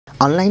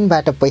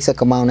अनलाइनबाट पैसा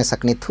कमाउन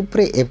सक्ने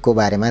थुप्रै एपको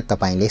बारेमा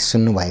तपाईले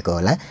सुन्नुभएको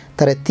होला,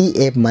 तर ती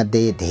एप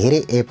मध्ये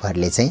धेरै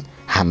एपहरूले चाहिँ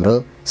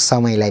हाम्रो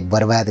समयलाई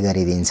बर्बाद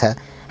गरिदिन्छ।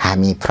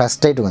 हामी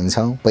फ्रस्ट्रेट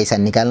हुन्छौँ, पैसा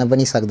निकाल्न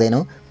पनि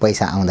सक्दैनौँ,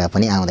 पैसा आउँदा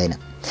पनि आउँदैन।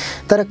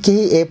 तर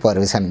केही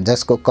एपहरू छन्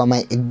जसको कमाई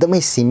एकदमै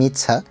सीमित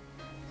छ,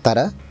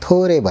 तर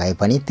थोरै भए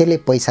पनि त्यसले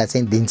पैसा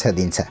चाहिँ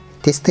दिन्छ।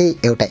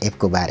 त्यस्तै एउटा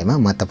एपको बारेमा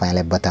म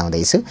तपाईलाई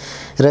बताउँदै छु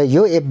र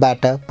यो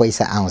एपबाट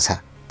पैसा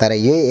आउँछ, तर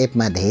यो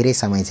एपमा धेरै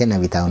समय चाहिँ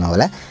नबिताउनु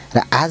होला। र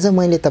आज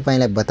मैले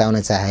तपाईलाई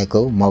बताउन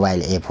चाहेको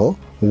मोबाइल एप हो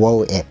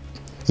वो एप।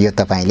 यो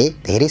तपाईले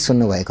धेरै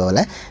सुन्नुभएको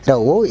होला र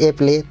वो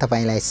एपले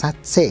तपाईलाई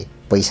साच्चै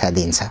पैसा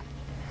दिन्छ।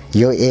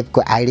 यो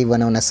एपको आईडी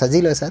बनाउन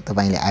सजिलो छ,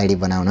 तपाईले आईडी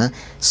बनाउन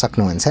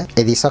सक्नुहुन्छ।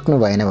 यदि सक्नु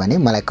भएन भने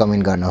मलाई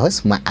कमेन्ट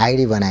गर्नुहोस्, म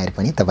आईडी बनाएर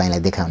पनि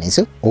तपाईलाई देखाउने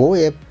छु।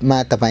 वो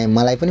एपमा तपाई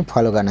मलाई पनि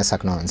फलो गर्न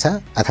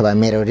सक्नुहुन्छ अथवा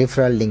मेरो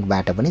रिफरल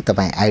लिंकबाट पनि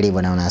तपाई आईडी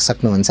बनाउन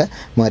सक्नुहुन्छ।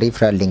 म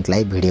रिफरल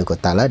लिंकलाई भिडियोको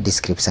तल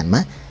डिस्क्रिप्सनमा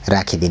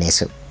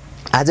राखिदिनेछु।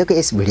 आजको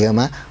यस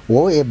भिडियोमा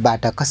वो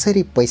एपबाट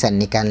कसरी पैसा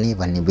निकाल्ने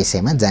भन्ने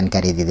विषयमा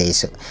जानकारी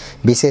दिँदैछु।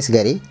 विशेष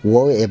गरी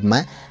वो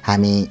एपमा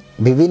हामी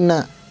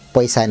विभिन्न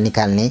पैसा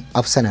निकाल्ने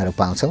अप्सनहरू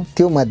पाउँछौं।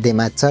 त्यो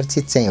मध्येमा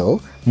चर्चित चाहिँ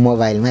हो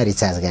मोबाइलमा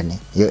रिचार्ज गर्ने।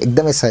 यो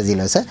एकदमै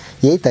सजिलो छ।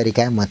 यही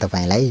तरिका म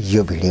तपाईलाई यो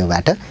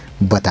भिडियोबाट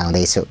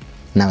बताउँदै छु।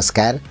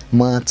 नमस्कार,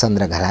 म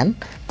चन्द्र घलान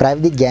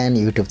प्राविधिक ज्ञान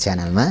युट्युब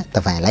च्यानलमा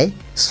तपाईलाई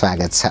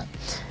स्वागत छ।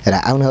 र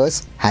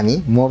आउनुहोस्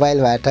हामी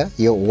मोबाइलबाट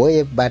यो वो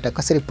एपबाट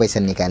कसरी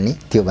पैसा निकाल्ने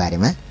त्यो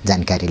बारेमा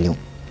जानकारी लिउँ।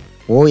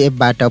 वो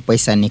एपबाट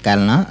पैसा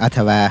निकाल्न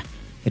अथवा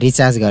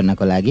रिचार्ज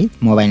गर्नको लागि,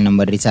 मोबाइल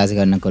नम्बर रिचार्ज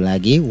गर्नको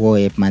लागि वो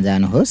एपमा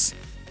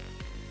जानुहोस्।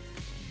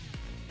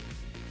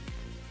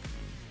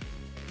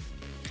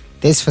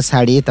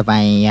 त्यसपछि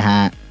तपाई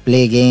यहाँ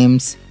प्ले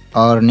गेम्स,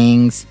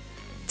 अर्निङ्स,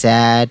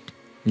 च्याट,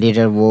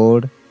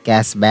 लिडरबोर्ड,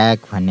 क्याशब्याक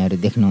भन्नेहरू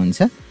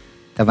देख्नुहुन्छ।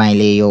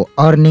 तपाईले यो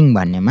अर्निङ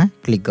भन्नेमा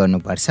क्लिक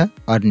गर्नुपर्छ।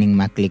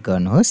 अर्निङमा क्लिक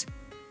गर्नुहोस्।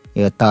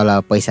 यो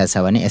तल पैसा छ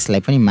भने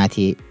यसलाई पनि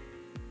माथि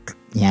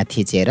यहाँ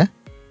थिचेर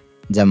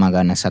जम्मा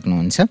गर्न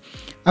सक्नुहुन्छ।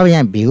 अब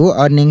यहाँ भ्यू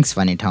अर्निङ्स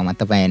भन्ने ठाउँमा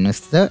तपाई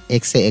हेर्नुहोस् त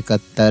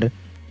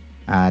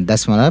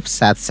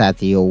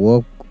 171.77 यो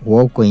वो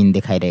कोइन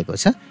देखाइरहेको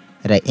छ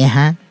र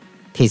यहाँ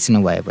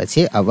थिच्नु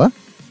भएपछि अब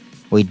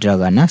विथड्र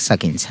गर्न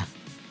सकिन्छ,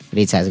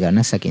 रिचार्ज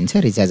गर्न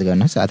सकिन्छ। रिचार्ज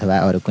गर्नुहोस्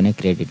अथवा अरू कुनै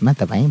क्रेडिटमा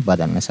तपाई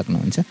बदल्न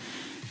सक्नुहुन्छ।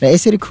 र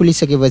यसरी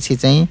खुलिसकेपछि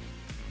चाहिँ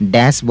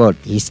ड्याशबोर्ड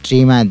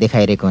हिस्ट्रीमा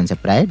देखाइरहेको हुन्छ।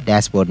 प्राय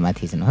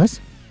ड्याशबोर्डमा थिच्नुहोस्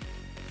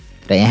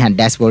र यहाँ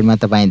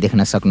ड्याशबोर्डमा तपाई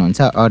देख्न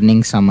सक्नुहुन्छ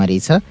अर्निङ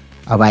समरी छ।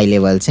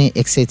 अभाइलेबल चाहिँ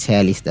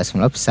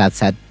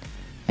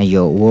 146.77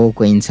 यो वो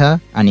कोइन छ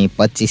अनि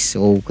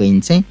 25 वो कोइन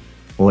चाहिँ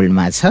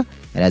होल्डमा छ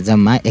र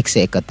जम्मा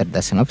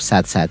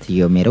 171.77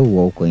 यो मेरो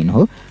वो कोइन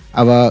हो।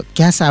 अब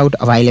क्याश आउट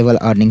अभाइलेबल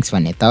अर्निङ्स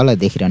भन्ने तल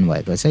देखिरहनु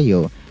भएको छ।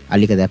 यो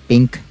अलिकति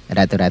पिङ्क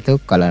रातो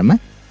कलरमा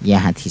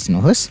यहाँ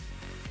थिच्नुहोस्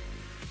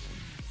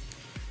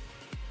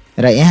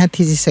र यहाँ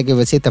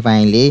थिचिसकेपछि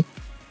तपाईले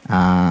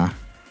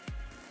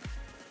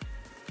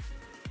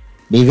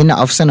विभिन्न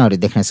अप्सनहरू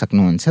देख्न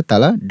सक्नुहुन्छ।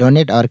 तल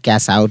डोनेट अर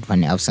क्याश आउट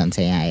भन्ने अप्सन छ।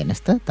 यहाँ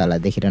हेर्नुहोस् त,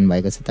 तल देखिरहनु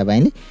भएको छ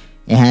तपाईले।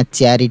 यहाँ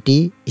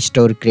च्यारिटी,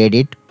 स्टोर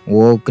क्रेडिट,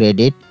 वो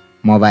credit,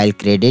 mobile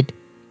credit,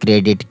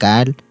 credit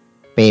card,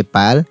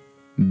 PayPal,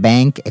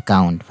 bank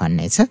account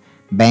भन्ने छ।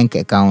 बैंक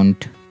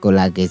एकाउन्टको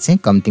लागि चाहिँ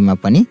कम्तीमा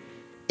पनि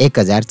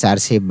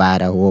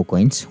 1412 वो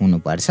कोइन्स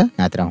हुनुपर्छ,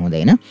 नत्र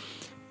हुँदैन।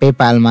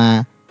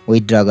 पेपालमा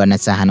विथड्र गर्न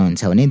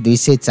चाहनुहुन्छ भने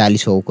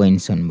 240 वो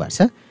कोइन्स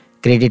हुनुपर्छ।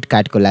 क्रेडिट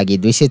कार्डको लागि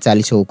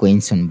 240 वो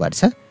कोइन्स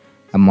हुनुपर्छ।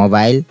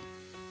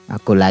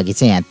 मोबाइलको लागि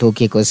चाहिँ यहाँ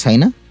तोकेको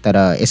छैन,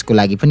 तर यसको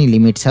लागि पनि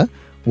लिमिट छ।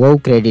 वो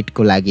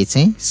क्रेडिटको लागि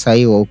चाहिँ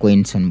 100 वो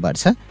कोइन्स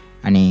हुनुपर्छ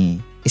अनि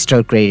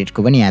स्टोर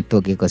क्रेडिटको पनि यहाँ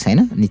तोकेको छैन।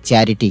 अनि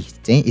च्यारिटी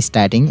चाहिँ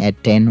स्टार्टिङ एट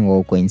 10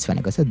 वो कोइन्स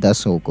भनेको छ,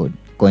 10 वो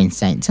कोइन्स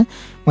चाहिन्छ।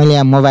 मैले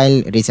यहाँ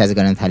मोबाइल रिचार्ज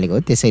गर्न थालेको हो,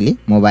 त्यसैले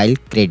मोबाइल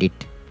क्रेडिट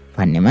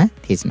भन्नेमा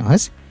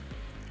थिच्नुहोस्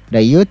र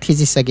यो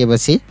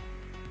थिचिसकेपछि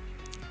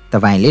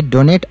तपाईले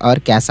डोनेट अर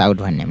क्याश आउट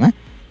भन्नेमा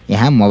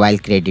यहाँ मोबाइल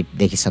क्रेडिट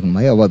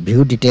देखिसक्नुभयो। अब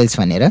भ्यू डिटेल्स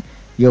भनेर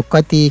यो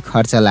कति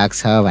खर्च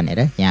लाग्छ भनेर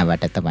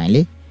यहाँबाट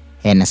तपाईले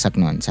हेर्न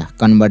सक्नुहुन्छ।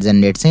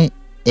 कन्भर्जन रेट चाहिँ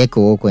 1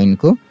 वो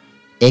कोइनको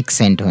 1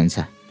 सेन्ट हुन्छ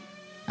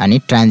अनि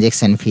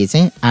ट्रान्जेक्सन फी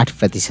चाहिँ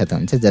 8%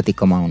 हुन्छ जति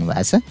कमाउनु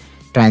भएको छ।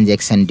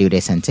 ट्रान्जेक्सन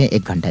ड्युरेसन चाहिँ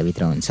 1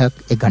 घण्टाभित्र हुन्छ,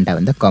 1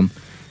 घण्टाभन्दा कम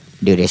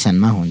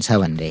ड्युरेसनमा हुन्छ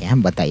भनेर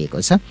यहाँ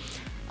बताइएको छ।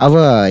 अब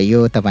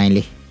यो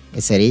तपाईले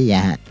यसरी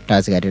यहाँ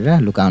टच गरेर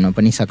लुकाउन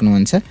पनि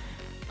सक्नुहुन्छ।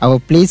 अब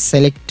प्लिज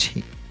सेलेक्ट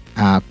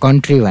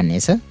कन्ट्री भन्ने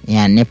छ,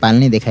 यहाँ नेपाल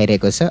नै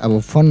देखाइरहेको छ। अब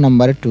फोन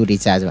नम्बर टु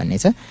रिचार्ज भन्ने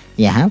छ,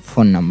 यहाँ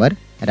फोन नम्बर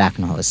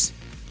राख्नुहोस्।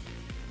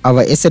 अब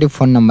यसरी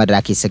फोन नम्बर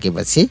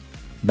राखिसकेपछि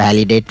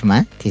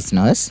भ्यालिडेटमा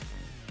थिच्नुहोस्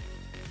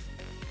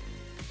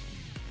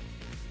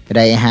र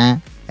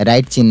यहाँ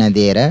राइट चिन्ह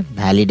दिएर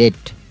भ्यालिडेट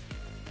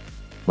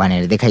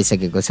भनेर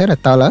देखाइसकेको छ र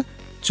तल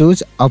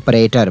चुज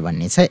अपरेटर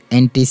भन्ने छ।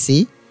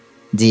 एनटीसी,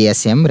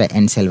 जीएसएम र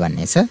एनसेल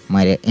भन्ने छ।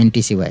 मैले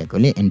एनटीसी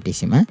भएकोले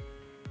एनटीसीमा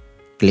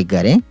क्लिक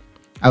गरेँ।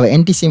 अब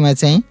एनटीसीमा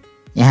चाहिँ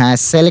यहाँ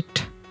सेलेक्ट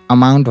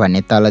अमाउन्ट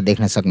भन्ने तल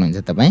देख्न सक्नुहुन्छ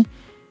तपाईँ।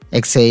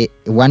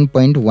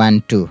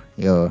 1.12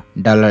 यो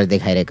डलर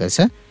देखाइरहेको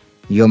छ।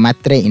 यो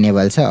मात्रै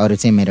इनेबल छ, अरु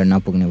चाहिँ मेरो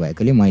नपुग्ने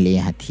भएकोले मैले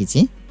यहाँ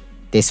थिचे।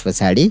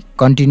 त्यसपछि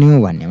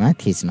कन्टिन्यू भन्नेमा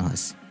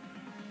थिच्नुहोस्।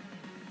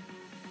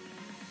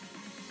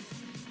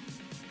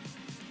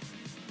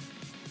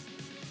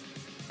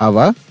 अब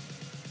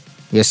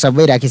यो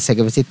सबै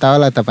राखिसकेपछि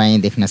तल तपाई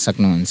देख्न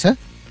सक्नुहुन्छ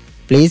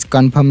please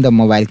confirm the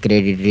mobile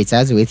credit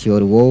recharge with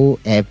your वो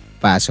एप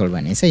पासवर्ड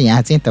भनेछ।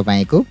 यहाँ चाहिँ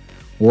तपाईको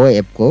वो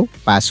एपको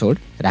पासवर्ड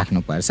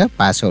राख्नुपर्छ।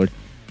 पासवर्ड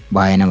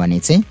भएन भने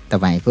चाहिँ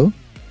तपाईको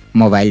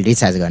मोबाइल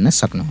रिचार्ज गर्न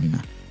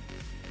सक्नुहुन्न।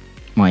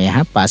 म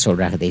यहाँ पासवर्ड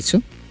राख्दै छु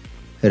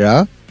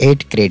र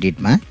एड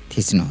क्रेडिटमा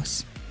थिच्नुहोस्।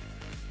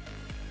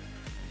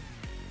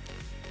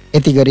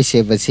 यति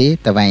गरिसकेपछि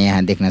तपाई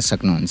यहाँ देख्न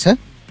सक्नुहुन्छ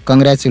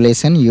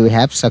Congratulations, you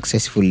have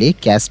successfully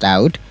cashed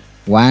out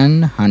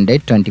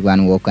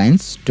 121 wo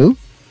coins to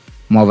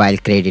mobile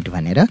credit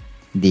भनेर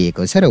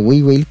दिएको छ र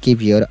we will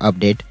keep your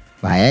update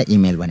via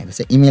email भनेको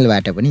छ।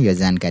 इमेलबाट पनि यो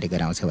जानकारी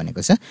गराउँछ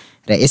भनेको छ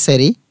र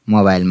यसरी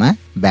मोबाइलमा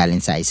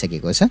ब्यालेन्स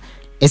आइसकेको छ।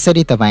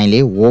 यसरी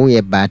तपाईले वो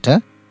एपबाट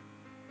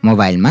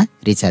मोबाइलमा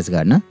रिचार्ज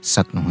गर्न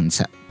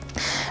सक्नुहुन्छ।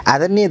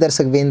 आदरणीय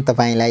दर्शकबिन,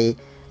 तपाईलाई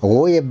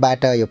वो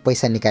एपबाट यो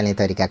पैसा निकाल्ने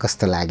तरिका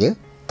कस्तो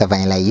लाग्यो?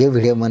 तपाईलाई यो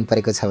भिडियो मन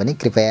परेको छ भने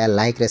कृपया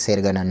लाइक र शेयर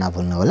गर्न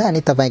नभुल्नु होला अनि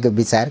तपाईको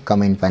विचार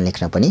कमेन्टमा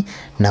लेख्न पनि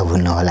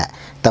नभुल्नु होला।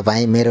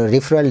 तपाई मेरो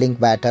रिफरल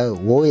लिंकबाट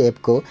वो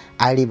एपको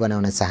आईडी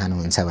बनाउन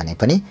चाहनुहुन्छ भने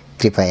पनि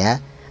कृपया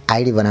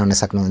आईडी बनाउन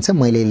सक्नुहुन्छ।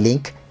 मैले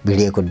लिंक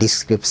भिडियोको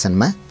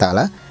डिस्क्रिप्सनमा तल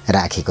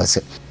राखेको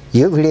छु।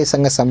 यो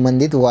भिडियोसँग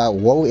सम्बन्धित वा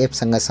वो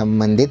एपसँग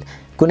सम्बन्धित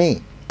कुनै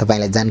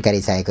तपाईलाई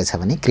जानकारी चाहिएको छ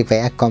भने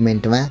कृपया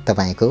कमेन्टमा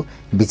तपाईको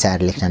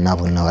विचार लेख्न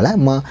नभुल्नु होला।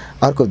 म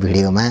अर्को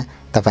भिडियोमा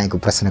तपाईको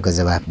प्रश्नको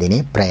जवाफ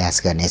दिने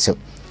प्रयास गर्नेछु।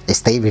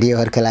 यस्तै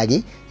भिडियोहरुका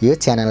लागि यो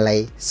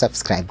च्यानललाई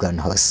सब्स्क्राइब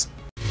गर्नुहोस्।